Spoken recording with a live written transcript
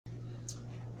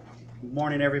Good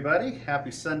morning, everybody. Happy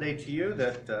Sunday to you.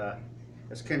 That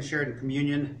as Ken shared in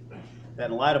communion, that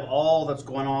in light of all that's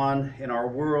going on in our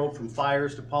world, from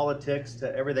fires to politics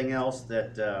to everything else,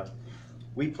 that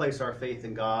we place our faith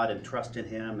in God and trust in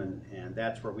Him, and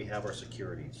that's where we have our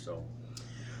security. So,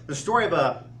 the story of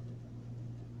a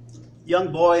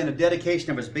young boy and a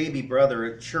dedication of his baby brother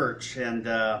at church, and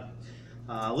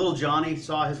little Johnny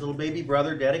saw his little baby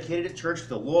brother dedicated at church to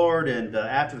the Lord, and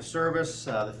after the service,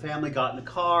 the family got in the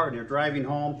car and they're driving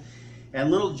home,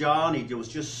 and little Johnny was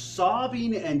just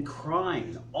sobbing and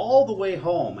crying all the way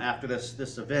home after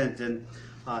this event, and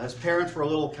his parents were a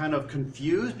little kind of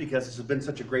confused because this had been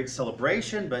such a great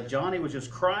celebration, but Johnny was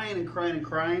just crying and crying and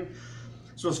crying.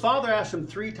 So his father asked him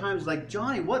 3 times, like,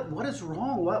 Johnny, what is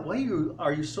wrong? Why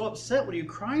are you so upset? What are you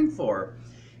crying for?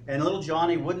 And little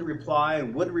Johnny wouldn't reply,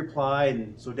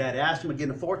 and so Dad asked him again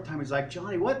the 4th time. He's like,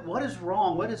 Johnny, what is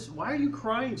wrong? Why are you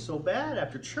crying so bad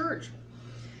after church?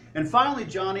 And finally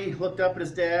Johnny looked up at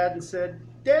his dad and said,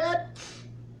 Dad,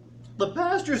 the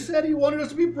pastor said he wanted us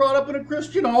to be brought up in a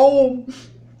Christian home,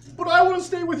 but I want to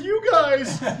stay with you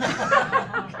guys.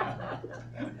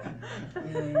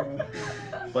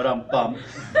 But I'm bummed.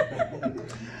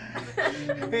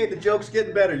 Hey, the joke's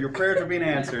getting better. Your prayers are being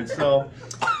answered. So,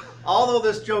 although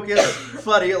this joke is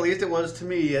funny, at least it was to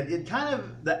me, it kind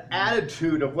of, the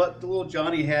attitude of what the little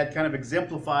Johnny had kind of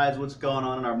exemplifies what's going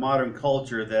on in our modern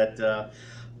culture, that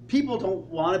people don't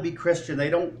want to be Christian. They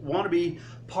don't want to be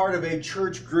part of a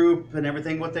church group and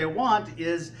everything. What they want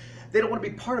is, they don't want to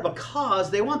be part of a cause.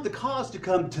 They want the cause to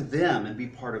come to them and be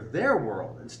part of their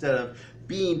world instead of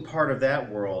being part of that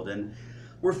world. And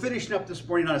we're finishing up this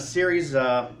morning on a series,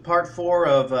 part 4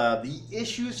 of the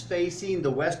issues facing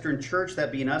the Western church,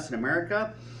 that being us in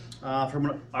America, from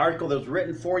an article that was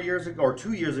written 4 years ago, or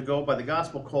 2 years ago, by the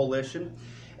Gospel Coalition.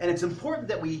 And it's important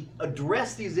that we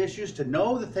address these issues, to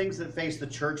know the things that face the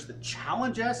church that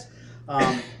challenge us.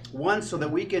 One, so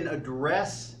that we can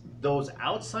address those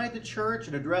outside the church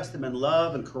and address them in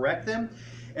love and correct them.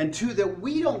 And 2, that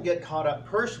we don't get caught up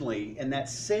personally in that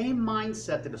same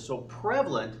mindset that is so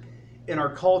prevalent in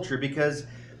our culture, because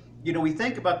we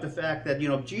think about the fact that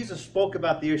Jesus spoke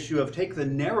about the issue of take the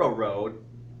narrow road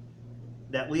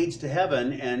that leads to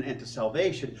heaven and to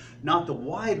salvation, not the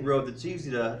wide road that's easy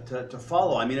to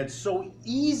follow. I mean, it's so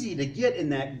easy to get in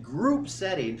that group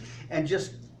setting and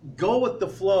just go with the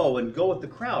flow and go with the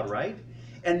crowd, right?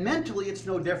 And mentally it's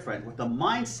no different. With the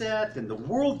mindset and the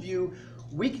worldview,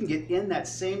 we can get in that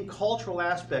same cultural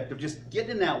aspect of just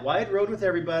getting in that wide road with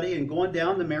everybody and going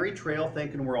down the merry trail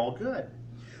thinking we're all good.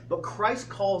 But Christ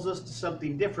calls us to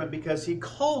something different, because He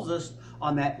calls us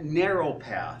on that narrow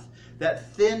path, that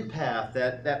thin path,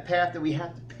 that path that we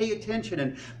have to pay attention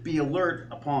and be alert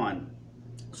upon.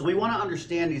 So we want to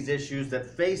understand these issues that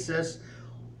face us,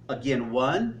 again,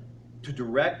 1, to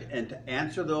direct and to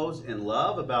answer those in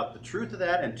love about the truth of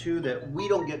that, and 2, that we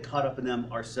don't get caught up in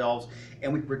them ourselves,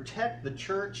 and we protect the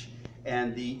church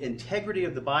and the integrity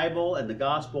of the Bible and the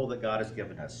gospel that God has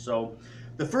given us. So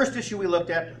the first issue we looked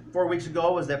at 4 weeks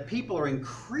ago was that people are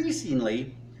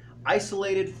increasingly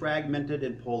isolated, fragmented,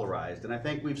 and polarized. And I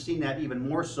think we've seen that even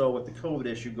more so with the COVID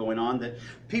issue going on, that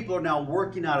people are now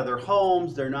working out of their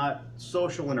homes, they're not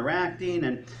social interacting,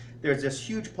 and there's this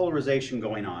huge polarization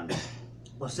going on.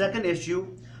 The second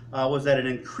issue was that an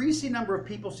increasing number of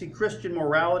people see Christian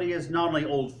morality as not only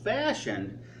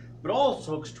old-fashioned, but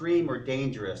also extreme or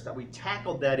dangerous. That we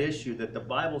tackled that issue, that the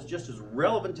Bible's just as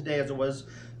relevant today as it was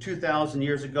 2,000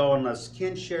 years ago, and as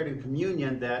Ken shared in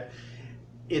communion, that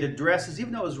it addresses,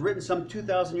 even though it was written some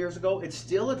 2,000 years ago, it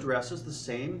still addresses the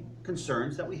same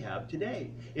concerns that we have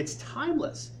today. It's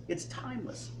timeless. It's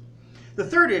timeless. The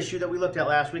third issue that we looked at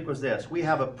last week was this. We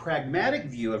have a pragmatic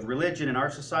view of religion in our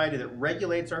society that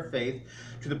regulates our faith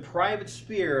to the private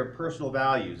sphere of personal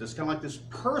values. It's kind of like this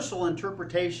personal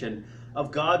interpretation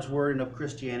of God's Word and of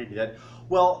Christianity, that,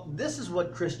 well, this is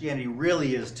what Christianity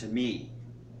really is to me.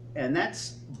 And that's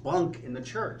bunk in the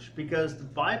church, because the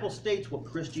Bible states what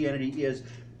Christianity is,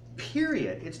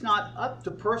 period. It's not up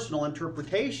to personal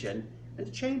interpretation, and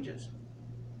it changes.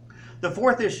 The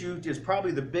fourth issue is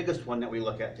probably the biggest one that we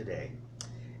look at today.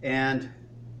 And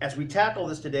as we tackle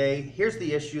this today, here's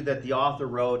the issue that the author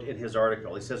wrote in his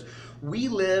article. He says, we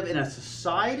live in a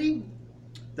society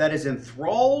that is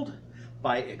enthralled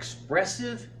by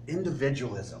expressive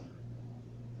individualism.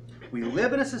 We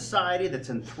live in a society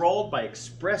that's enthralled by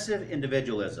expressive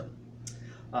individualism.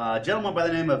 A gentleman by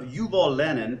the name of Yuval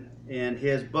Lenin, in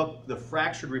his book, The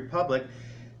Fractured Republic,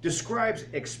 describes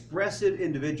expressive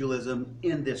individualism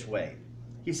in this way.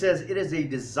 He says it is a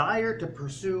desire to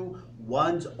pursue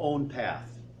one's own path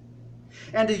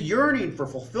and a yearning for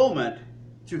fulfillment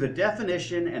through the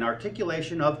definition and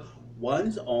articulation of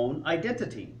one's own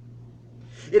identity.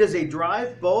 It is a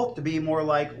drive both to be more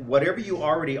like whatever you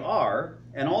already are,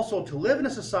 and also to live in a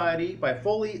society by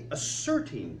fully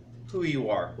asserting who you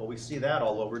are. Well, we see that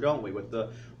all over, don't we? With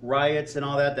the riots and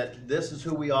all that, that this is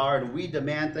who we are and we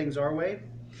demand things our way.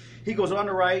 He goes on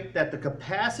to write that the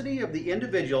capacity of the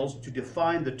individuals to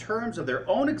define the terms of their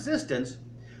own existence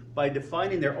by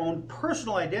defining their own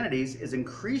personal identities is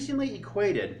increasingly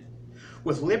equated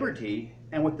with liberty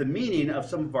and with the meaning of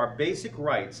some of our basic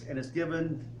rights, and is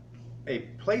given a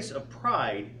place of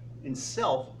pride in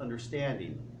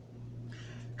self-understanding.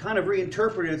 Kind of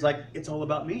reinterpreted as like, it's all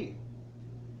about me.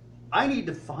 I need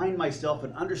to find myself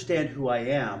and understand who I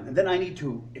am, and then I need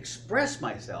to express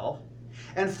myself.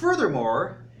 And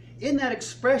furthermore, in that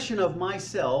expression of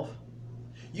myself,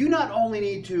 you not only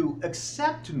need to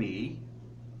accept me,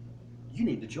 you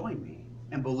need to join me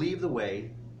and believe the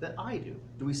way that I do.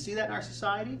 Do we see that in our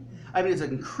society? I mean, it's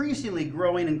increasingly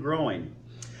growing and growing.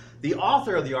 The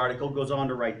author of the article goes on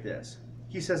to write this.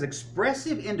 He says,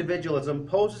 expressive individualism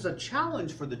poses a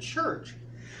challenge for the church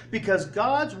because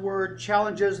God's word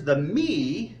challenges the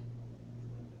me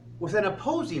with an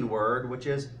opposing word, which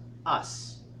is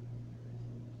us.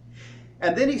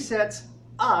 And then he sets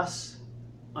us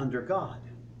under God.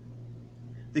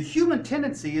 The human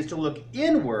tendency is to look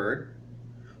inward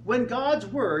when God's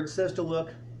word says to look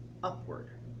upward.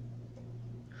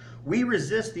 We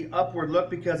resist the upward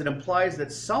look because it implies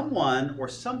that someone or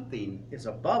something is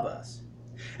above us,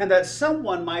 and that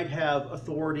someone might have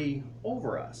authority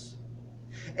over us.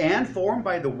 And formed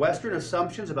by the Western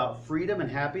assumptions about freedom and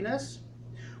happiness,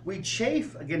 we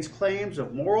chafe against claims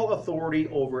of moral authority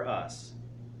over us,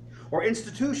 or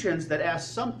institutions that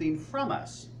ask something from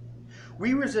us.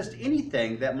 We resist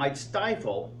anything that might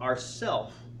stifle our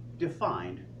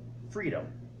self-defined freedom.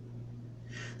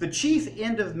 The chief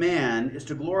end of man is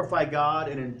to glorify God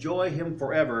and enjoy him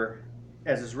forever,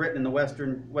 as is written in the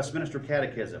Westminster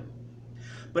Catechism.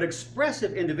 But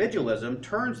expressive individualism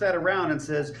turns that around and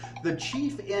says the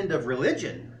chief end of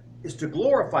religion is to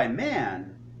glorify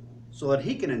man so that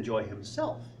he can enjoy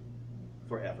himself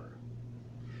forever.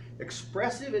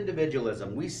 Expressive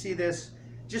individualism, we see this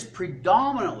just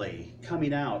predominantly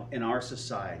coming out in our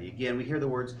society. Again, we hear the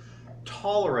words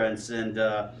tolerance, and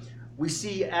we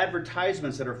see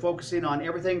advertisements that are focusing on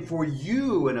everything for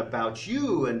you and about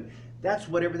you, and that's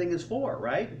what everything is for,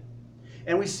 right?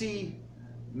 And we see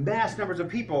mass numbers of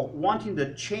people wanting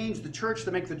to change the church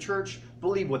to make the church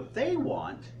believe what they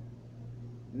want,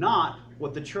 not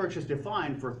what the church has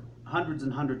defined for hundreds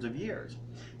and hundreds of years.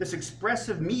 This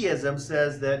expressive meism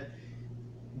says that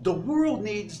the world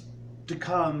needs to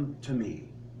come to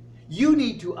me. You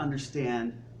need to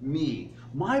understand me,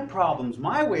 my problems,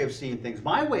 my way of seeing things,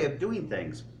 my way of doing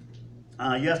things.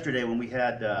 Yesterday when we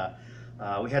had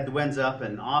the Wens up,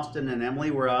 and Austin and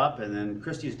Emily were up, and then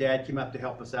Christy's dad came up to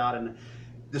help us out, and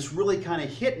this really kind of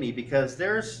hit me because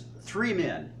there's three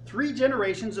men, three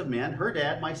generations of men, her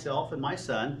dad, myself, and my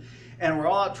son, and we're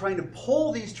all out trying to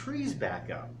pull these trees back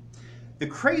up. The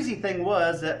crazy thing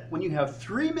was that when you have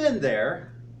three men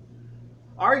there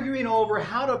arguing over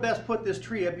how to best put this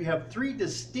tree up, you have three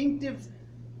distinctive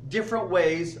different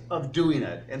ways of doing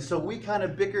it. And so we kind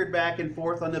of bickered back and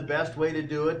forth on the best way to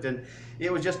do it, and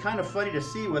it was just kind of funny to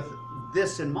see with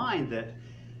this in mind that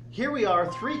here we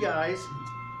are, three guys,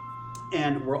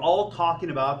 and we're all talking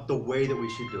about the way that we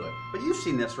should do it. But you've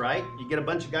seen this, right? You get a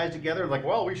bunch of guys together like,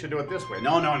 well, we should do it this way.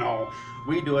 No,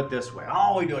 we do it this way.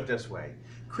 Oh, we do it this way.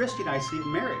 Christy and I see it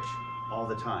in marriage all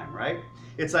the time, right?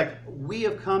 It's like we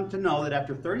have come to know that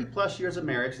after 30 plus years of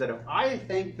marriage, that if I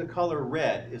think the color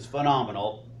red is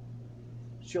phenomenal,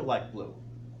 she'll like blue.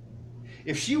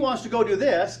 If she wants to go do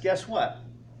this, guess what?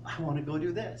 I want to go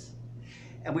do this.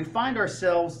 And we find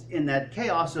ourselves in that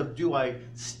chaos of, do I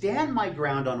stand my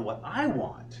ground on what I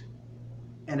want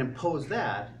and impose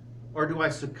that, or do I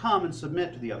succumb and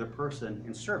submit to the other person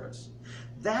in service?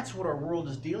 That's what our world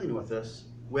is dealing with us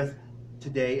with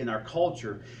today in our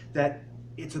culture, that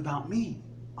it's about me.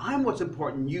 I'm what's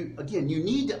important. You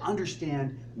need to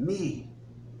understand me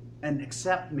and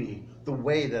accept me the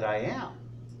way that I am.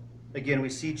 Again, we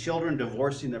see children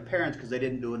divorcing their parents because they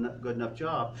didn't do a good enough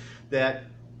job. That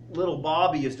little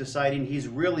Bobby is deciding he's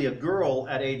really a girl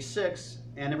at age 6,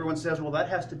 and everyone says, well, that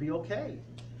has to be okay.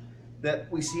 That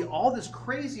we see all this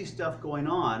crazy stuff going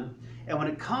on, and when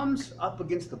it comes up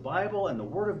against the Bible and the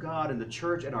Word of God and the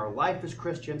church and our life as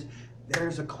Christians,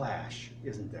 there's a clash,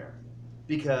 isn't there?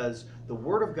 Because the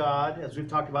Word of God, as we've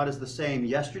talked about, is the same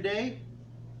yesterday,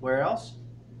 where else?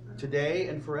 Today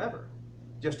and forever,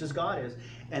 just as God is.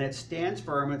 And it stands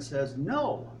firm and says,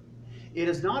 no, it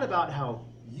is not about how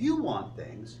you want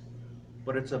things,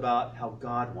 but it's about how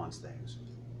God wants things.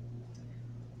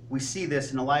 We see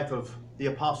this in the life of the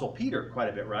Apostle Peter quite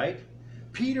a bit, right?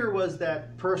 Peter was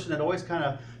that person that always kind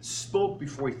of spoke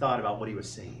before he thought about what he was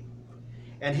saying.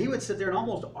 And he would sit there and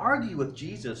almost argue with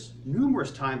Jesus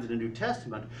numerous times in the New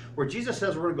Testament, where Jesus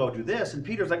says, we're going to go do this. And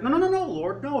Peter's like, no,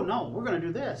 Lord, no, we're going to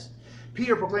do this.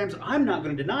 Peter proclaims, I'm not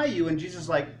going to deny you. And Jesus is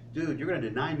like, dude, you're going to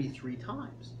deny me 3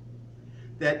 times.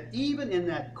 That even in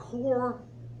that core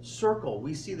circle,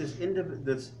 we see this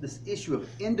issue of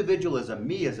individualism,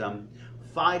 meism,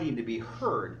 fighting to be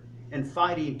heard and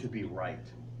fighting to be right.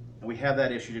 And we have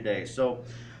that issue today. So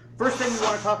first thing we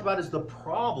want to talk about is the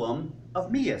problem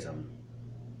of meism.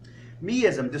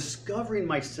 Meism, discovering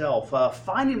myself,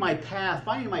 finding my path,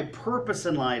 finding my purpose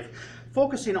in life,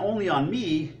 focusing only on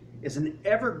me is an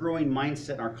ever-growing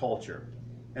mindset in our culture.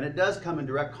 And it does come in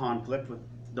direct conflict with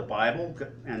the Bible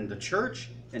and the church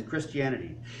and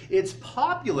Christianity. It's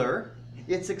popular,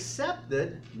 it's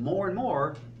accepted more and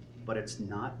more, but it's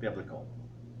not biblical.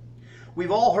 We've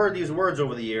all heard these words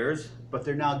over the years, but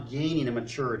they're now gaining a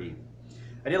maturity.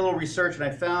 I did a little research and I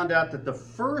found out that the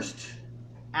first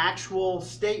actual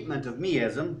statement of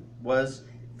meism was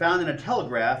found in a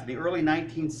telegraph in the early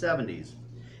 1970s.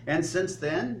 And since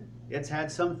then, it's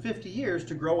had some 50 years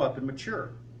to grow up and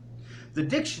mature. The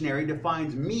dictionary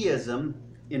defines meism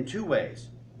in 2 ways.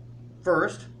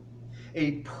 First,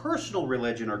 a personal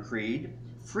religion or creed,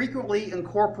 frequently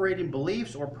incorporating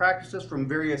beliefs or practices from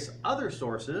various other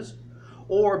sources,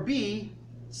 or B,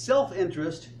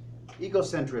 self-interest,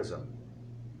 egocentrism,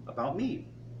 about me.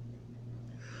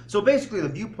 So basically the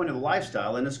viewpoint of the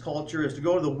lifestyle in this culture is to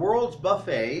go to the world's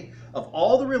buffet of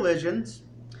all the religions,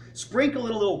 sprinkle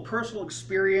in a little personal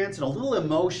experience and a little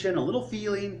emotion, a little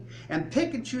feeling, and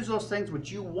pick and choose those things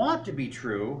which you want to be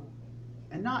true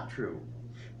and not true.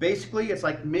 Basically, it's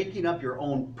like making up your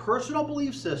own personal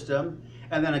belief system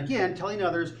and then again telling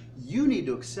others, you need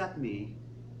to accept me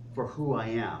for who I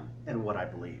am and what I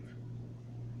believe.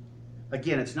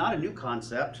 Again, it's not a new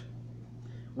concept.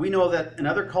 We know that in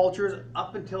other cultures,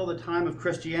 up until the time of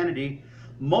Christianity,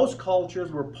 most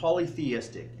cultures were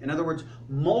polytheistic. In other words,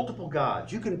 multiple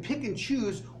gods. You can pick and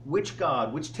choose which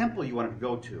god, which temple you wanted to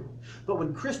go to. But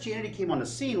when Christianity came on the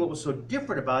scene, what was so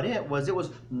different about it was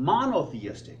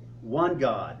monotheistic. One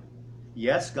God.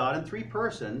 Yes, God in 3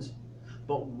 persons,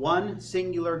 but one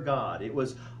singular God. It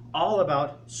was all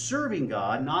about serving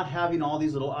God, not having all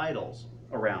these little idols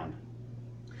around.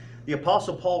 The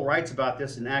Apostle Paul writes about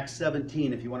this in Acts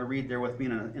 17, if you want to read there with me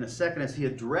in a second, as he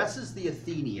addresses the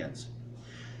Athenians.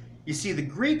 You see, the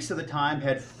Greeks of the time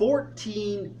had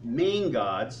 14 main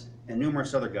gods and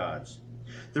numerous other gods.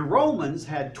 The Romans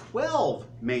had 12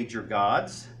 major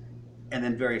gods and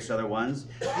then various other ones.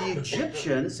 The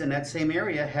Egyptians in that same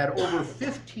area had over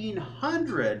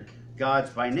 1,500 gods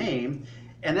by name,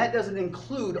 and that doesn't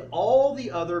include all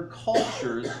the other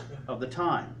cultures of the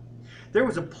time. There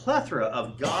was a plethora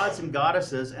of gods and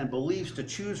goddesses and beliefs to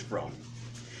choose from.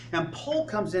 And Paul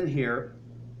comes in here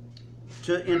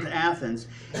into Athens,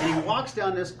 and he walks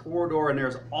down this corridor, and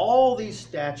there's all these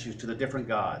statues to the different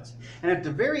gods. And at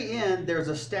the very end, there's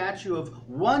a statue of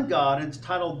one god, and it's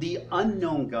titled the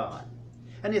Unknown God.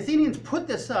 And the Athenians put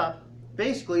this up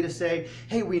basically to say,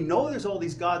 hey, we know there's all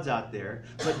these gods out there,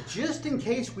 but just in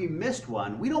case we missed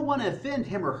one, we don't want to offend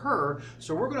him or her,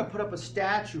 so we're going to put up a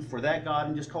statue for that god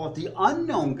and just call it the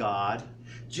Unknown God,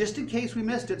 just in case we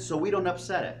missed it so we don't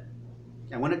upset it.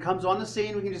 And when it comes on the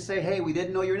scene, we can just say, hey, we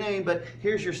didn't know your name, but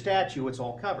here's your statue, it's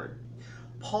all covered.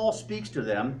 Paul speaks to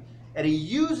them, and he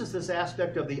uses this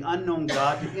aspect of the unknown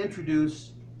God to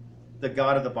introduce the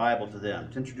God of the Bible to them,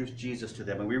 to introduce Jesus to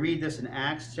them. And we read this in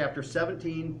Acts chapter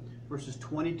 17, verses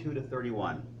 22 to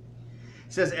 31.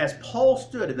 It says, as Paul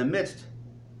stood in the midst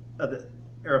of the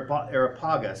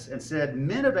Areopagus and said,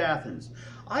 men of Athens,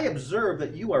 I observe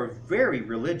that you are very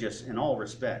religious in all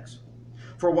respects.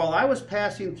 For while I was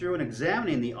passing through and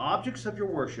examining the objects of your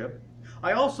worship,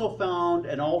 I also found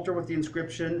an altar with the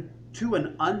inscription, to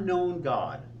an unknown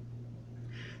God.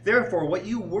 Therefore, what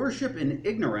you worship in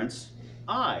ignorance,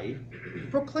 I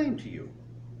proclaim to you.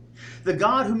 The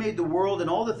God who made the world and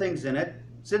all the things in it,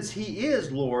 since he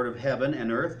is Lord of heaven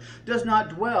and earth, does not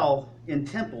dwell in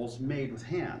temples made with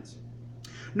hands.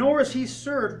 Nor is he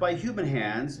served by human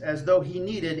hands as though he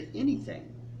needed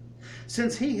anything,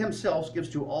 since he himself gives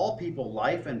to all people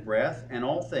life and breath and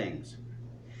all things.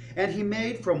 And he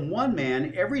made from one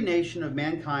man every nation of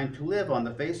mankind to live on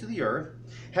the face of the earth,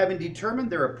 having determined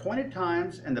their appointed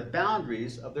times and the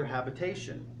boundaries of their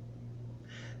habitation,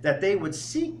 that they would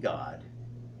seek God,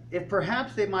 if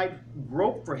perhaps they might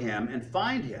grope for him and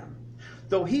find him,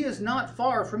 though he is not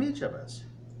far from each of us.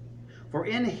 For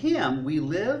in him we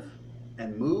live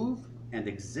and move and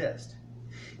exist.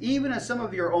 Even as some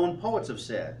of your own poets have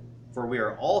said, for we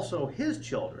are also his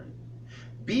children.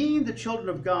 Being the children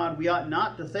of God, we ought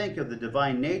not to think of the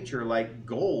divine nature like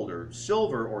gold or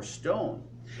silver or stone,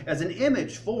 as an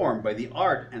image formed by the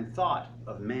art and thought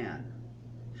of man.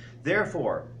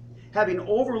 Therefore, having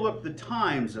overlooked the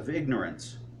times of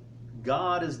ignorance,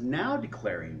 God is now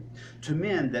declaring to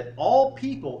men that all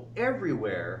people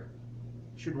everywhere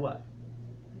should what?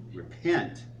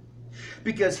 Repent.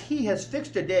 Because he has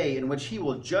fixed a day in which he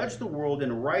will judge the world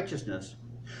in righteousness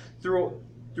through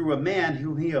a man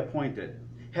whom he appointed,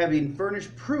 having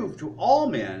furnished proof to all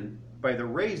men by the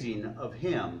raising of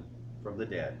him from the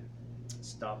dead.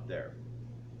 Stop there.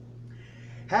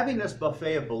 Having this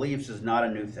buffet of beliefs is not a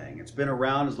new thing. It's been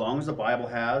around as long as the Bible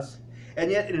has,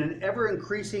 and yet in an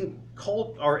ever-increasing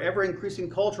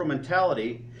cultural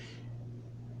mentality,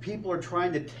 people are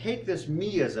trying to take this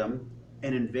meism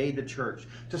and invade the church.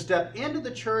 To step into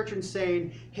the church and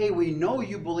saying, hey, we know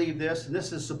you believe this, and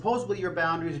this is supposedly your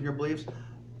boundaries and your beliefs,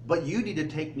 but you need to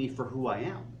take me for who I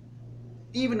am.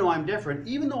 Even though I'm different,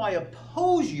 even though I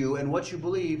oppose you and what you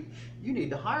believe, you need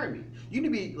to hire me. You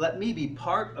need to let me be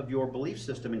part of your belief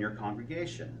system in your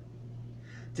congregation.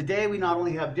 Today, we not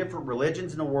only have different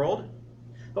religions in the world,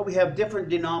 but we have different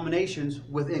denominations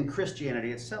within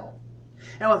Christianity itself.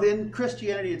 And within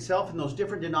Christianity itself, in those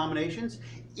different denominations,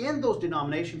 in those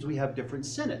denominations we have different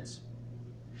synods.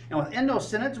 And within those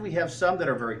synods we have some that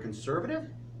are very conservative,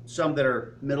 some that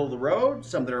are middle of the road,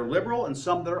 some that are liberal, and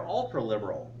some that are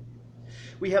ultra-liberal.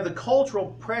 We have the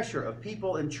cultural pressure of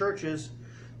people in churches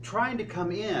trying to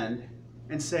come in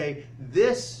and say,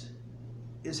 this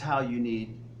is how you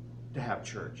need to have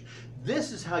church.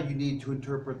 This is how you need to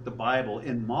interpret the Bible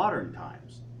in modern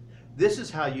times. This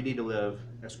is how you need to live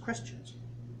as Christians.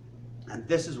 And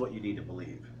this is what you need to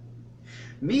believe.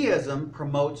 Meism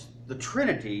promotes the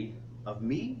trinity of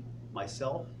me,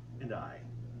 myself, and I,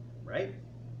 right?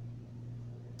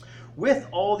 With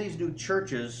all these new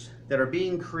churches that are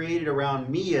being created around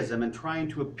meism and trying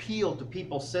to appeal to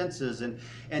people's senses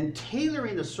and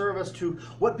tailoring the service to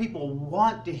what people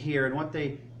want to hear and what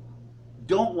they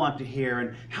don't want to hear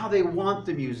and how they want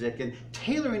the music and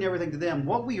tailoring everything to them,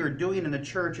 what we are doing in the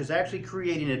church is actually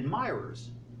creating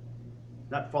admirers,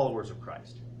 not followers of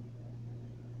Christ.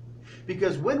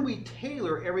 Because when we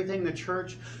tailor everything in the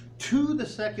church to the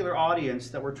secular audience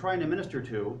that we're trying to minister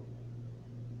to,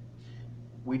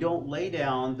 we don't lay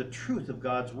down the truth of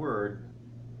God's word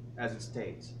as it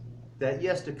states. That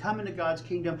yes, to come into God's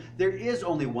kingdom, there is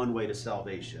only one way to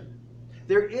salvation.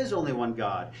 There is only one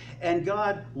God. And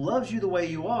God loves you the way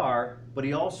you are, but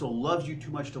he also loves you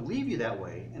too much to leave you that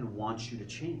way and wants you to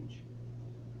change.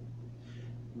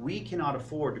 We cannot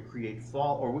afford to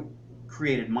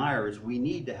create admirers. We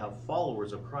need to have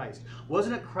followers of Christ.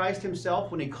 Wasn't it Christ himself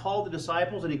when he called the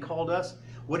disciples and he called us?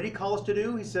 What did he call us to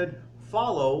do? He said,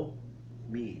 follow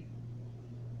me.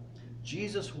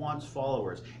 Jesus wants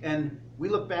followers. And we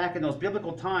look back in those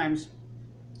biblical times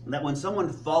that when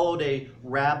someone followed a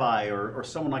rabbi or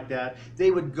someone like that,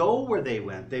 they would go where they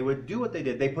went. They would do what they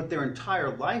did. They put their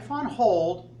entire life on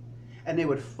hold and they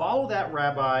would follow that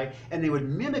rabbi and they would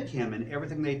mimic him in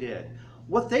everything they did.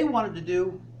 What they wanted to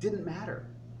do didn't matter.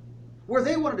 Where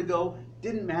they wanted to go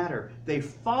didn't matter. They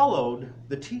followed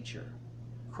the teacher.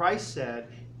 Christ said,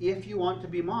 if you want to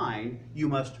be mine, you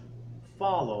must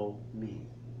follow me.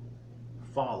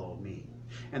 Follow me.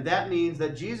 And that means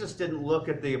that Jesus didn't look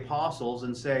at the apostles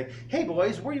and say, hey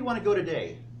boys, where do you want to go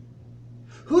today?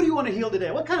 Who do you want to heal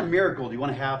today? What kind of miracle do you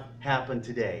want to have happen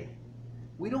today?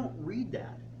 We don't read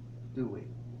that, do we?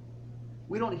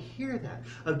 We don't hear that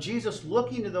of Jesus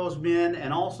looking to those men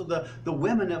and also the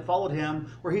women that followed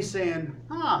him where he's saying,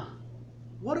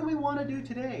 what do we want to do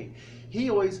today? He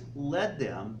always led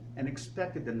them and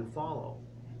expected them to follow.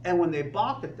 And when they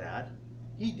balked at that,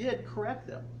 he did correct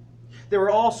them. There were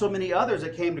also many others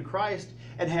that came to Christ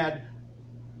and had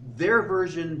their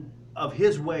version of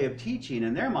his way of teaching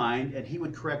in their mind, and he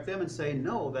would correct them and say,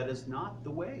 no, that is not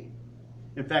the way.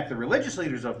 In fact, the religious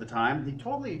leaders of the time, he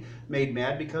totally made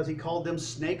mad because he called them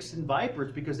snakes and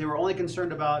vipers because they were only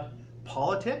concerned about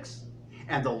politics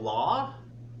and the law,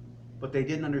 but they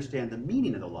didn't understand the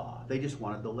meaning of the law. They just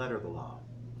wanted the letter of the law.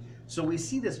 So we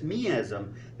see this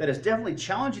meism that is definitely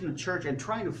challenging the church and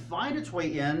trying to find its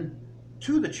way in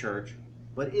to the church,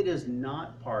 but it is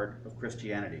not part of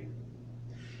Christianity.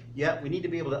 Yet we need to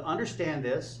be able to understand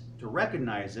this, to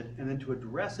recognize it, and then to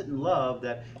address it in love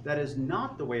that that is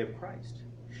not the way of Christ.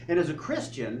 And as a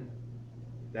Christian,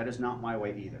 that is not my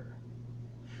way either.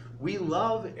 We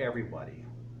love everybody,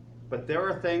 but there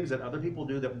are things that other people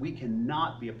do that we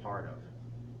cannot be a part of.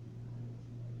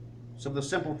 Some of the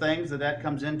simple things that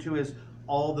comes into is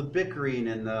all the bickering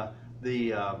and the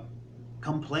the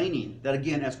complaining that,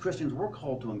 again, as Christians, we're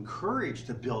called to encourage,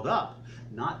 to build up,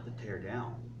 not to tear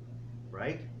down,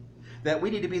 right? That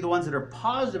we need to be the ones that are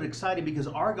positive and excited because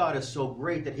our God is so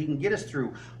great that he can get us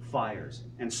through fires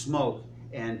and smoke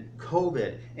and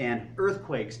COVID and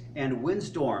earthquakes and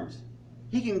windstorms.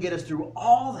 He can get us through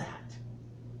all that.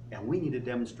 And we need to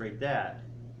demonstrate that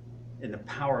in the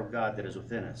power of God that is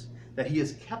within us, that he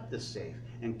has kept us safe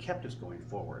and kept us going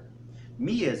forward.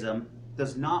 Meism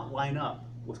does not line up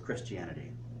with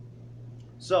Christianity.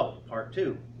 So, part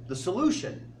 2, the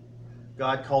solution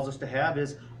God calls us to have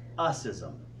is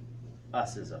usism.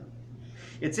 Usism.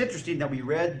 It's interesting that we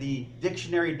read the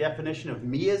dictionary definition of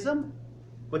meism,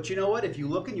 but you know what? If you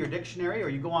look in your dictionary or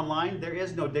you go online, there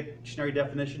is no dictionary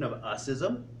definition of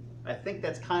usism. I think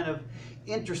that's kind of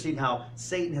interesting how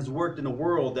Satan has worked in the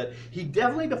world, that he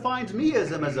definitely defines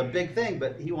meism as a big thing,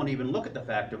 but he won't even look at the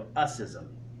fact of usism.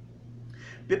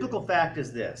 Biblical fact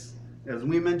is this, as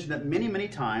we mentioned it many, many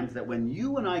times, that when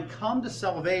you and I come to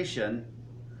salvation,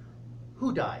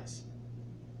 who dies?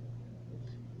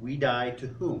 We die to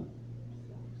whom?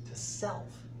 To self.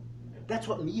 That's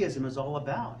what meism is all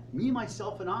about. Me,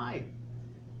 myself, and I.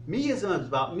 Meism is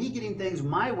about me getting things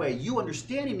my way, you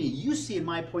understanding me, you seeing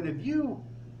my point of view.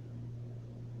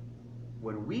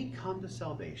 When we come to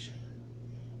salvation,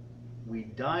 we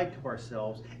die to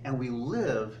ourselves and we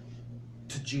live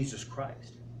to Jesus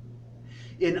Christ.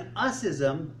 In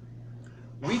usism,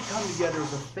 we come together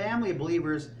as a family of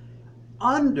believers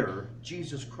under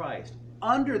Jesus Christ,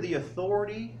 under the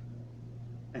authority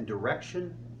and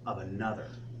direction of another.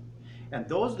 And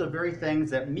those are the very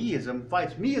things that meism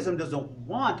fights. Meism doesn't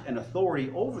want an authority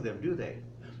over them, do they?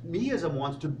 Meism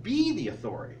wants to be the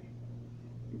authority.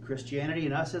 In Christianity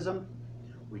and usism,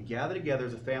 we gather together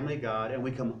as a family of God and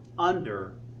we come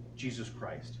under Jesus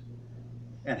Christ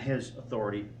and his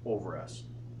authority over us.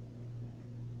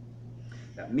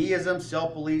 Now, meism,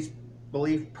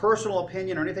 self-belief, personal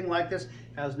opinion, or anything like this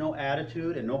has no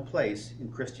attitude and no place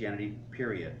in Christianity,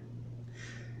 period.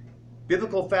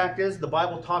 Biblical fact is, the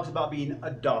Bible talks about being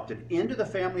adopted into the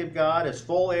family of God as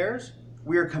full heirs.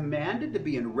 We are commanded to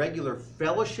be in regular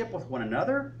fellowship with one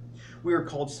another. We are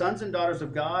called sons and daughters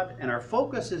of God, and our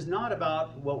focus is not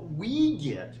about what we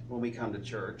get when we come to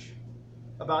church,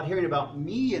 about hearing about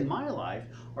me and my life.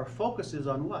 Our focus is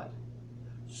on what?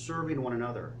 Serving one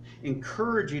another,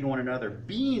 encouraging one another,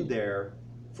 being there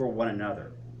for one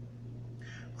another.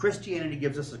 Christianity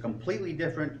gives us a completely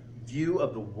different view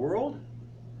of the world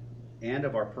and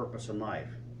of our purpose in life.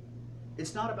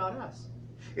 It's not about us.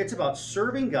 It's about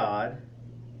serving God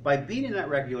by being in that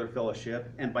regular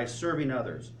fellowship and by serving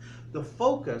others. The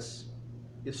focus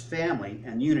is family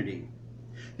and unity.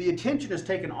 The attention is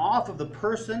taken off of the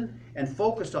person and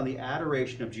focused on the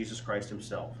adoration of Jesus Christ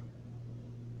himself.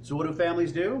 So what do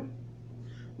families do?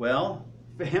 Well,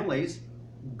 families,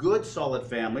 good solid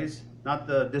families, not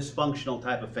the dysfunctional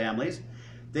type of families,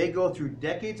 they go through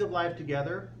decades of life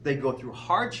together. They go through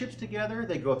hardships together.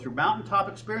 They go through mountaintop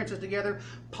experiences together,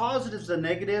 positives and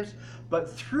negatives. But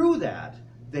through that,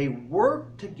 they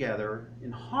work together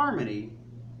in harmony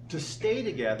to stay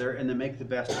together and to make the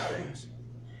best of things.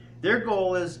 Their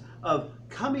goal is of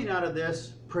coming out of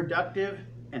this productive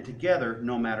and together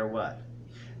no matter what.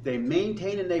 They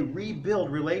maintain and they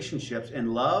rebuild relationships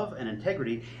in love and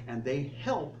integrity, and they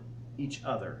help each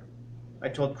other. I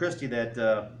told Christy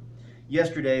that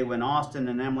yesterday when Austin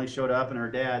and Emily showed up and her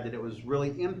dad, that it was really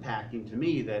impacting to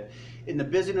me that in the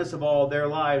busyness of all their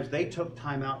lives, they took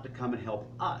time out to come and help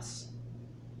us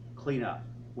clean up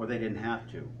where they didn't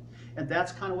have to. And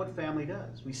that's kind of what family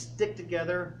does. We stick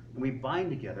together and we bind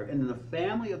together. And in the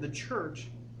family of the church,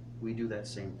 we do that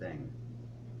same thing.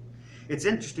 It's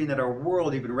interesting that our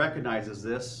world even recognizes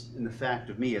this in the fact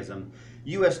of meism.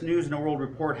 U.S. News and World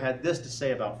Report had this to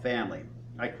say about family.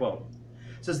 I quote,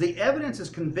 it says, the evidence is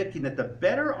convicting that the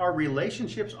better our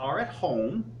relationships are at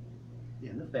home,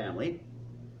 in the family,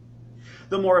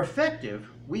 the more effective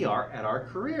we are at our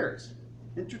careers.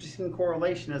 Interesting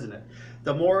correlation, isn't it?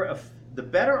 The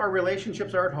better our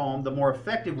relationships are at home, the more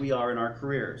effective we are in our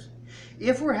careers.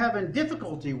 If we're having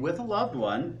difficulty with a loved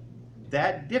one,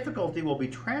 that difficulty will be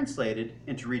translated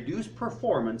into reduced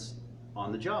performance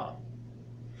on the job.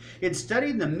 In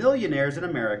studying the millionaires in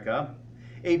America,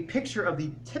 a picture of the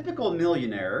typical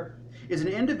millionaire is an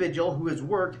individual who has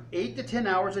worked 8 to 10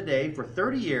 hours a day for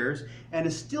 30 years and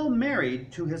is still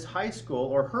married to his high school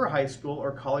or her high school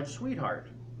or college sweetheart.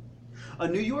 A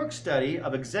New York study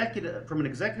from an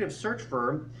executive search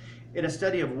firm in a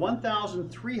study of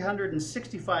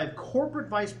 1,365 corporate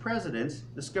vice presidents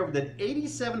discovered that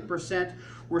 87%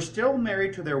 were still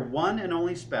married to their one and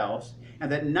only spouse,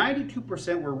 and that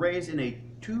 92% were raised in a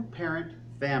two-parent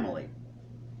family.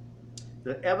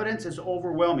 The evidence is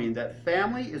overwhelming that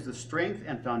family is the strength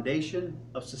and foundation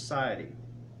of society.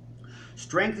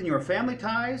 Strengthen your family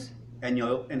ties and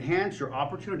you'll enhance your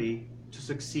opportunity to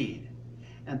succeed.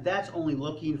 And that's only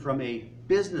looking from a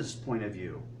business point of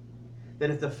view. That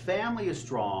if the family is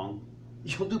strong,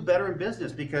 you'll do better in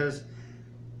business, because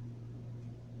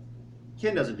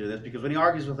Ken doesn't do this, because when he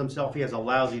argues with himself, he has a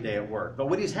lousy day at work. But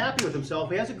when he's happy with himself,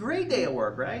 he has a great day at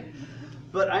work, right?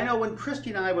 But I know when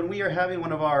Christy and I, when we are having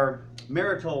one of our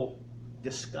marital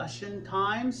discussion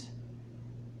times,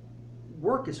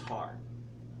 work is hard.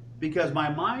 Because my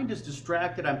mind is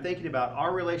distracted. I'm thinking about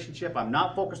our relationship. I'm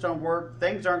not focused on work.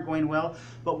 Things aren't going well.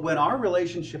 But when our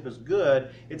relationship is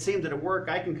good, it seems that at work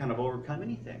I can kind of overcome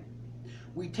anything.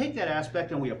 We take that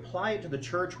aspect and we apply it to the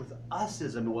church with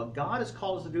usism and what God has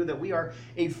called us to do, that we are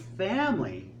a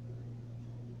family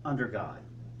under God.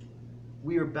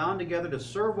 We are bound together to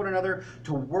serve one another,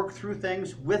 to work through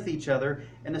things with each other,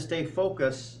 and to stay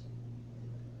focused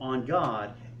on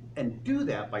God, and do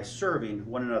that by serving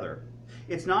one another.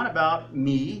 It's not about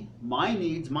me, my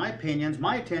needs, my opinions,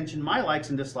 my attention, my likes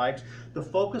and dislikes. The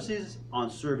focus is on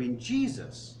serving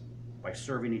Jesus by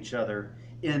serving each other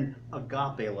in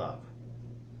agape love.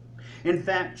 In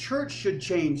fact, church should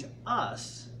change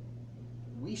us.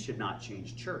 We should not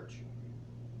change church,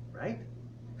 right?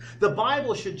 The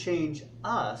Bible should change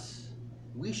us.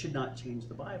 We should not change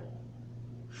the Bible.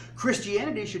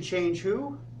 Christianity should change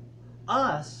who?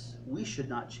 Us. We should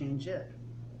not change it.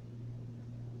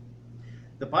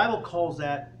 The Bible calls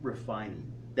that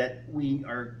refining, that we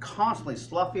are constantly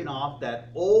sloughing off that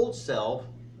old self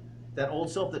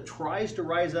that tries to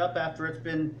rise up after it's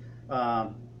been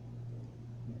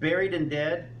buried and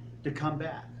dead, to come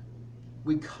back.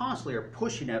 We constantly are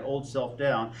pushing that old self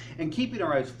down and keeping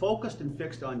our eyes focused and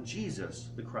fixed on Jesus,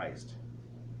 the Christ.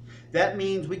 That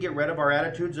means we get rid of our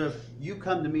attitudes of, you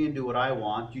come to me and do what I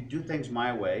want, you do things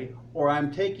my way, or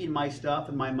I'm taking my stuff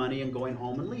and my money and going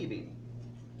home and leaving.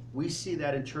 We see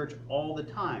that in church all the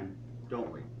time, don't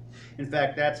we? In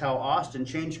fact, that's how Austin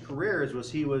changed careers.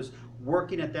 Was he was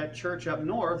working at that church up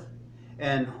north,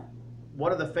 and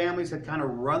one of the families had kind of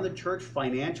run the church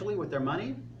financially with their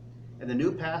money, and the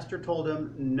new pastor told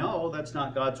him, no, that's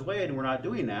not God's way, and we're not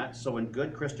doing that. So in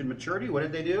good Christian maturity, what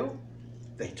did they do?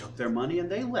 They took their money and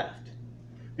they left,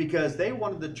 because they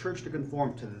wanted the church to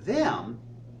conform to them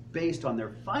based on their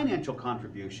financial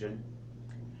contribution.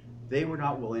 They were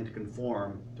not willing to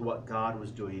conform to what God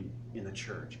was doing in the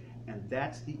church. And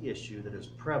that's the issue that is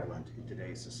prevalent in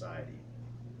today's society.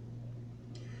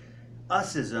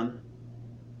 Usism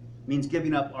means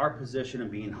giving up our position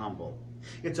and being humble.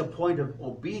 It's a point of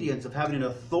obedience, of having an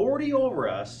authority over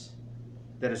us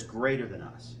that is greater than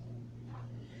us.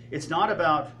 It's not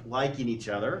about liking each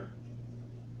other.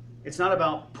 It's not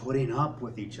about putting up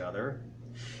with each other.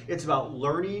 It's about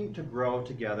learning to grow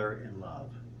together in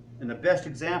love. And the best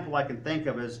example I can think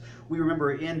of is, we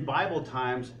remember in Bible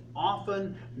times,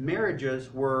 often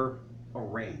marriages were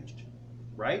arranged,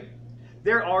 right?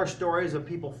 There are stories of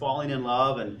people falling in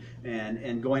love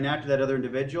and going after that other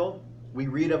individual. We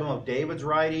read of them, of David's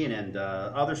writing and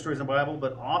other stories in the Bible,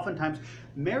 but oftentimes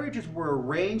marriages were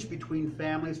arranged between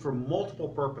families for multiple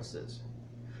purposes.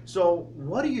 So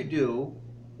what do you do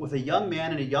with a young man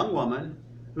and a young woman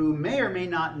who may or may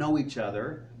not know each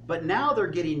other, but now they're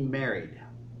getting married?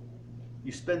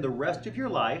 You spend the rest of your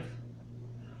life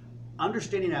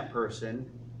understanding that person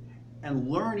and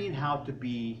learning how to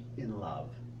be in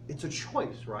love. It's a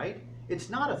choice, right?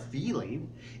 It's not a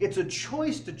feeling. It's a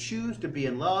choice to choose to be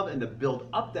in love and to build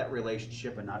up that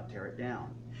relationship and not tear it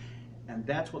down. And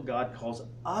that's what God calls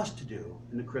us to do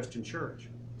in the Christian church,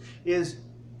 is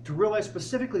to realize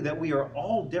specifically that we are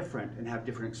all different and have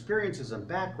different experiences and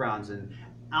backgrounds and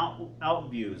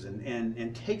outviews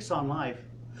and takes on life,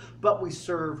 but we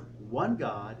serve one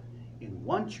God in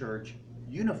one church,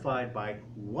 unified by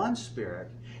one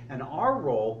Spirit, and our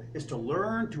role is to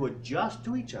learn to adjust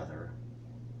to each other,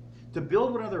 to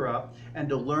build one another up, and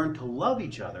to learn to love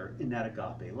each other in that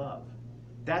agape love.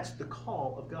 That's the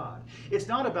call of God. It's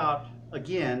not about,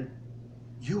 again,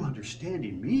 you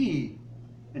understanding me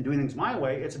and doing things my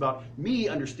way. It's about me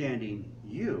understanding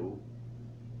you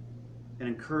and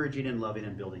encouraging and loving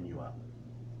and building you up.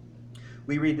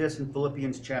 We read this in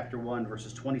Philippians chapter 1,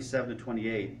 verses 27 to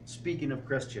 28, speaking of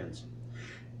Christians.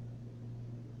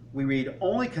 We read,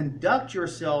 only conduct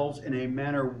yourselves in a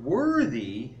manner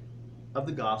worthy of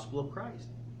the gospel of Christ.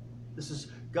 This is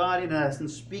God, in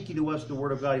essence, speaking to us the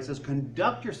word of God. He says,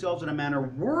 conduct yourselves in a manner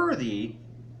worthy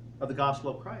of the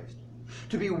gospel of Christ.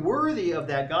 To be worthy of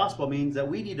that gospel means that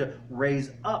we need to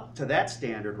raise up to that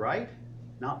standard, right?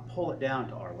 Not pull it down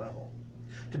to our level.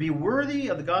 to be worthy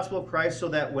of the gospel of Christ, so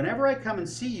that whenever I come and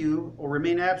see you or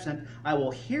remain absent, I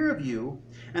will hear of you,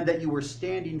 and that you are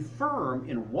standing firm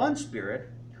in one spirit,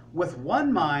 with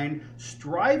one mind,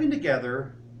 striving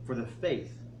together for the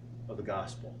faith of the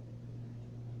gospel.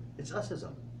 It's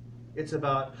usism. It's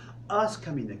about us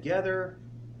coming together,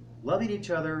 loving each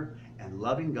other, and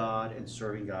loving God and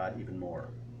serving God even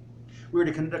more. We're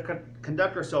to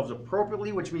conduct ourselves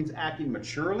appropriately, which means acting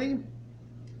maturely,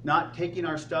 not taking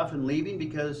our stuff and leaving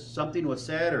because something was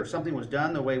said or something was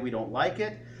done the way we don't like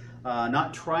it,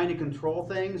 not trying to control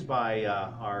things by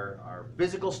our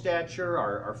physical stature,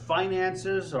 our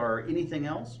finances, or anything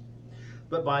else,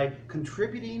 but by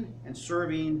contributing and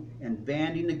serving and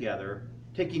banding together,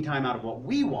 taking time out of what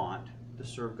we want to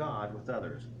serve God with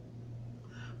others.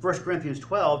 1 Corinthians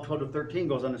 12 to 13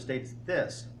 goes on to state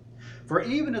this: for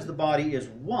even as the body is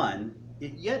one,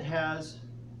 it yet has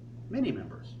many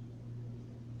members.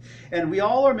 And we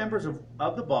all are members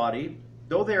of the body,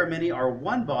 though there are many, are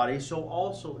one body, so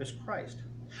also is Christ.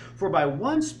 For by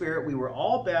one Spirit we were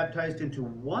all baptized into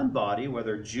one body,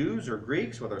 whether Jews or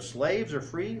Greeks, whether slaves or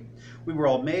free. We were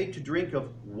all made to drink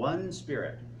of one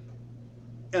Spirit.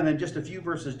 And then just a few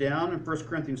verses down, in 1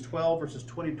 Corinthians 12, verses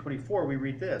 20 to 24, we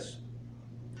read this: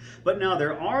 but now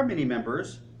there are many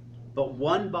members, but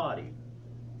one body.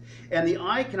 And the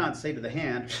eye cannot say to the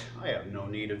hand, I have no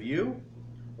need of you.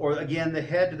 Or again, the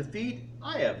head to the feet,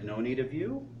 I have no need of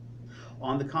you.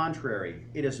 On the contrary,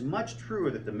 it is much truer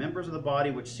that the members of the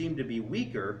body which seem to be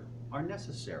weaker are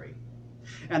necessary.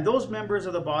 And those members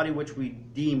of the body which we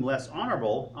deem less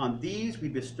honorable, on these we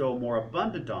bestow more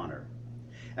abundant honor.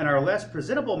 And our less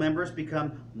presentable members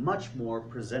become much more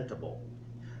presentable,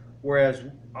 whereas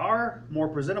our more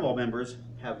presentable members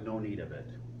have no need of it.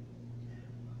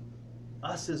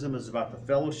 Usism is about the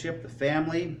fellowship, the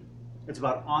family. It's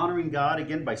about honoring God,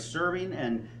 again, by serving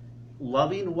and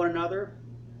loving one another,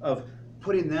 of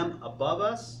putting them above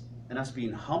us and us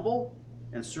being humble,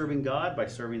 and serving God by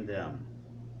serving them.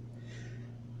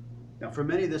 Now, for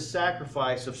many, this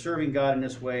sacrifice of serving God in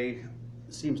this way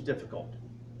seems difficult,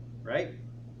 right?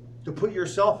 To put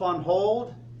yourself on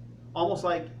hold, almost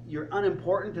like you're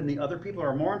unimportant and the other people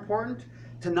are more important,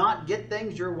 to not get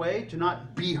things your way, to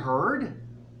not be heard,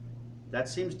 that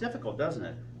seems difficult, doesn't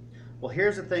it? Well,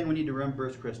 here's the thing we need to remember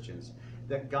as Christians,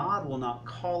 that God will not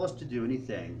call us to do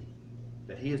anything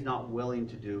that he is not willing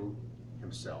to do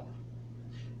himself.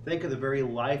 Think of the very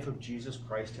life of Jesus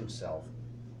Christ himself.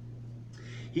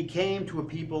 He came to a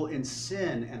people in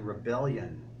sin and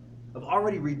rebellion, of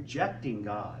already rejecting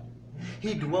God.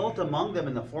 He dwelt among them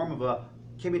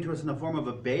came into us in the form of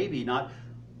a baby, not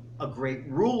a great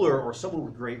ruler or someone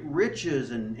with great riches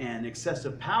and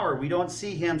excessive power. We don't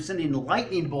see him sending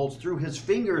lightning bolts through his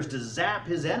fingers to zap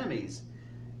his enemies.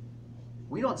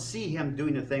 We don't see him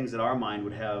doing the things that our mind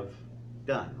would have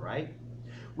done, right?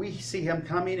 We see him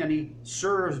coming and he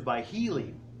serves by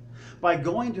healing, by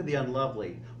going to the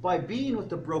unlovely, by being with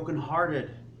the brokenhearted,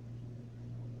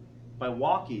 by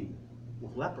walking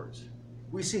with lepers.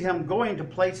 We see him going to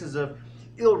places of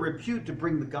ill repute to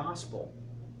bring the gospel.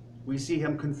 We see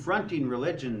him confronting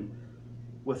religion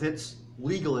with its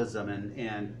legalism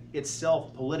and its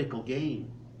self-political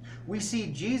gain. We see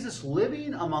Jesus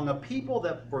living among a people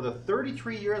that for the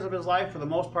 33 years of his life, for the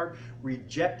most part,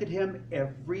 rejected him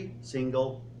every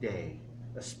single day,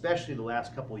 especially the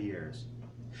last couple of years.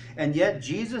 And yet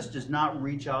Jesus does not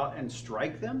reach out and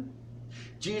strike them.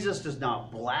 Jesus does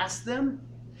not blast them.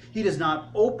 He does not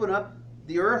open up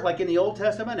the earth like in the Old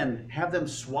Testament and have them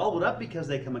swallowed up because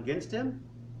they come against him.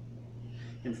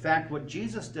 In fact, what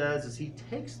Jesus does is he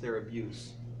takes their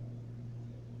abuse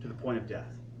to the point of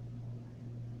death.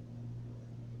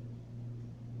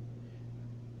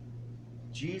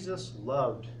 Jesus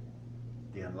loved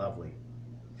the unlovely.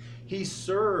 He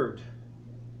served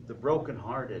the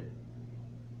brokenhearted.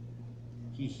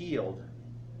 He healed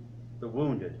the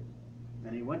wounded.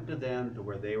 And he went to them to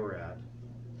where they were at.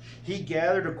 He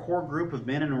gathered a core group of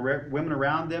men and women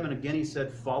around them, and again he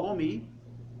said, "Follow me."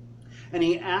 And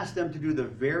he asked them to do the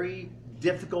very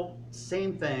difficult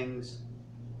same things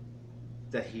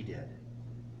that he did.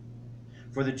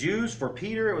 For the Jews, for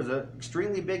Peter, it was an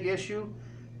extremely big issue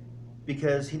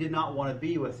because he did not want to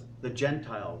be with the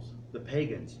Gentiles, the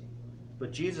pagans.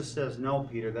 But Jesus says, "No,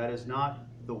 Peter, that is not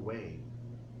the way.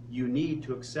 You need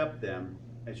to accept them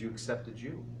as you accepted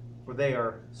you. For they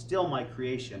are still my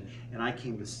creation, and I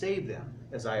came to save them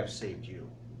as I have saved you."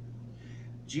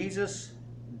 Jesus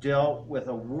dealt with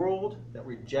a world that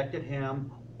rejected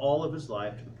him all of his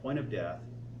life to the point of death,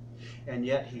 and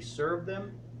yet he served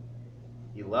them,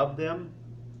 he loved them,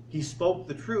 he spoke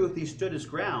the truth, he stood his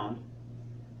ground,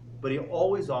 but he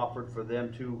always offered for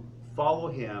them to follow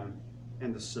him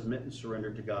and to submit and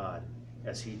surrender to God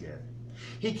as he did.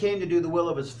 He came to do the will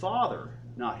of his Father,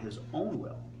 not his own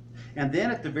will. And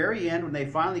then at the very end, when they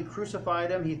finally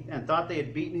crucified him and thought they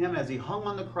had beaten him, as he hung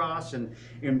on the cross and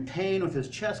in pain with his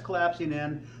chest collapsing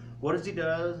in, what does he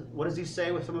do? What does he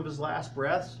say with some of his last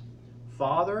breaths?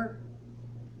 Father,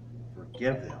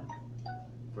 forgive them,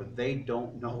 for they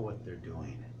don't know what they're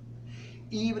doing.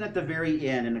 Even at the very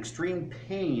end, in extreme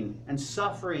pain and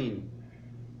suffering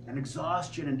and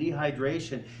exhaustion and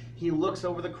dehydration, he looks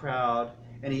over the crowd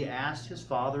and he asks his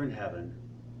Father in heaven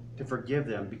to forgive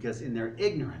them, because in their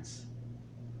ignorance,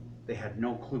 they had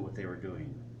no clue what they were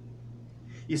doing.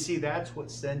 You see, that's what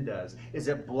sin does, is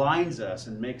it blinds us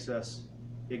and makes us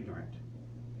ignorant.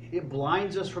 It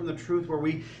blinds us from the truth, where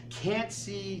we can't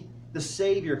see the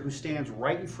Savior who stands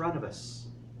right in front of us.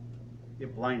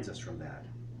 It blinds us from that.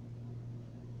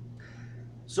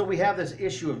 So we have this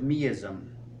issue of meism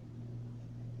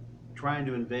trying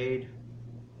to invade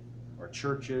our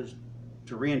churches,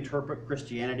 to reinterpret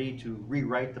Christianity, to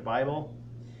rewrite the Bible.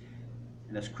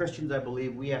 And as Christians, I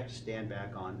believe we have to stand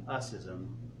back on usism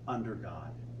under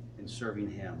God and serving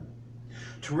him.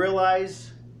 To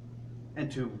realize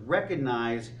and to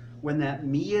recognize when that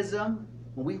meism,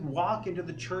 when we walk into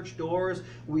the church doors,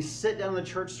 when we sit down in the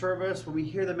church service, when we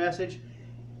hear the message,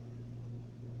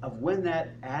 of when that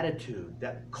attitude,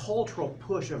 that cultural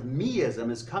push of meism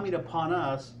is coming upon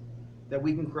us, that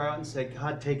we can cry out and say,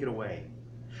 God, take it away.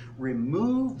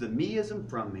 Remove the meism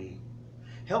from me.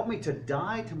 Help me to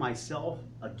die to myself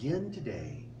again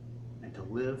today and to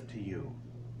live to you.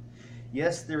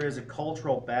 Yes, there is a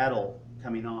cultural battle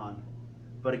coming on.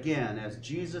 But again, as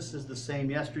Jesus is the same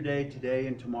yesterday, today,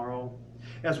 and tomorrow,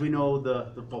 as we know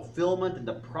the fulfillment and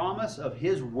the promise of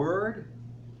his word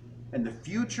and the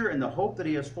future and the hope that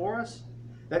he has for us,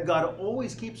 that God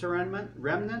always keeps a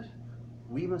remnant,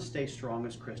 we must stay strong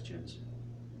as Christians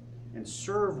and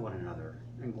serve one another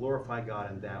and glorify God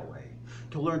in that way.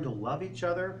 To learn to love each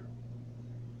other,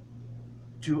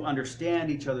 to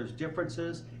understand each other's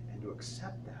differences, and to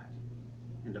accept that,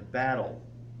 and to battle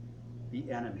the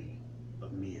enemy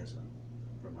of meism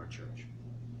from our church.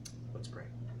 Let's pray.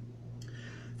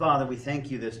 Father, we thank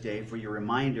you this day for your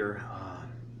reminder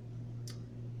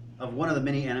of one of the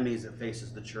many enemies that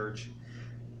faces the church,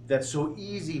 that's so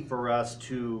easy for us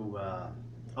to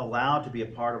allow to be a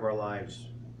part of our lives.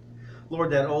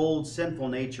 Lord, that old sinful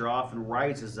nature often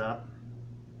rises up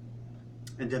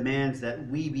and demands that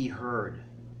we be heard,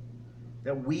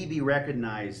 that we be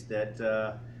recognized,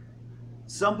 that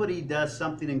somebody does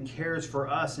something and cares for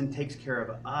us and takes care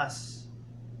of us,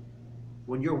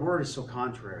 when your word is so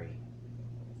contrary.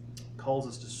 It calls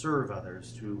us to serve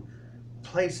others, to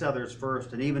place others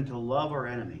first, and even to love our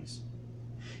enemies.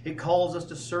 It calls us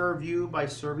to serve you by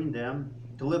serving them,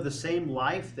 to live the same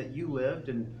life that you lived,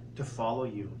 and to follow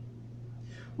you.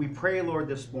 We pray, Lord,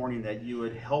 this morning that you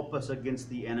would help us against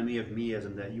the enemy of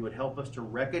meism, that you would help us to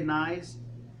recognize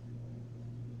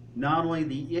not only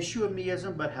the issue of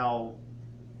meism, but how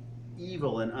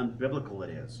evil and unbiblical it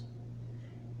is.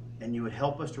 And you would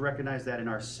help us to recognize that in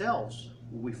ourselves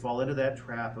when we fall into that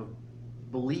trap of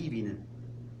believing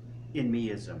in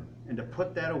meism, and to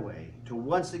put that away, to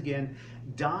once again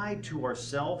die to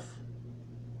ourself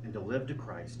and to live to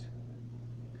Christ.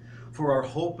 For our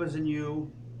hope is in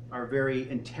you, our very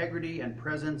integrity and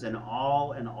presence and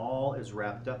all is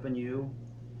wrapped up in you.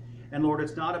 And Lord,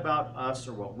 it's not about us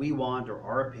or what we want or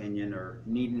our opinion or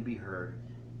needing to be heard.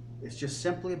 It's just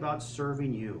simply about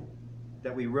serving you,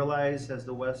 that we realize, as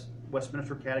the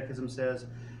Westminster Catechism says,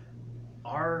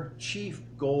 our chief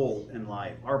goal in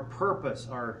life, our purpose,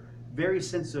 our very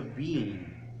sense of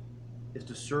being is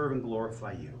to serve and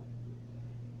glorify you.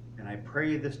 And I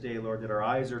pray this day, Lord, that our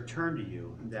eyes are turned to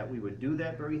you, and that we would do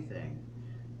that very thing,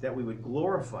 that we would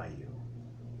glorify you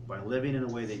by living in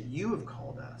the way that you have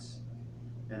called us,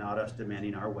 and not us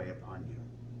demanding our way upon you.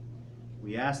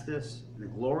 We ask this in the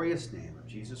glorious name of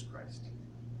Jesus Christ.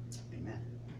 Amen.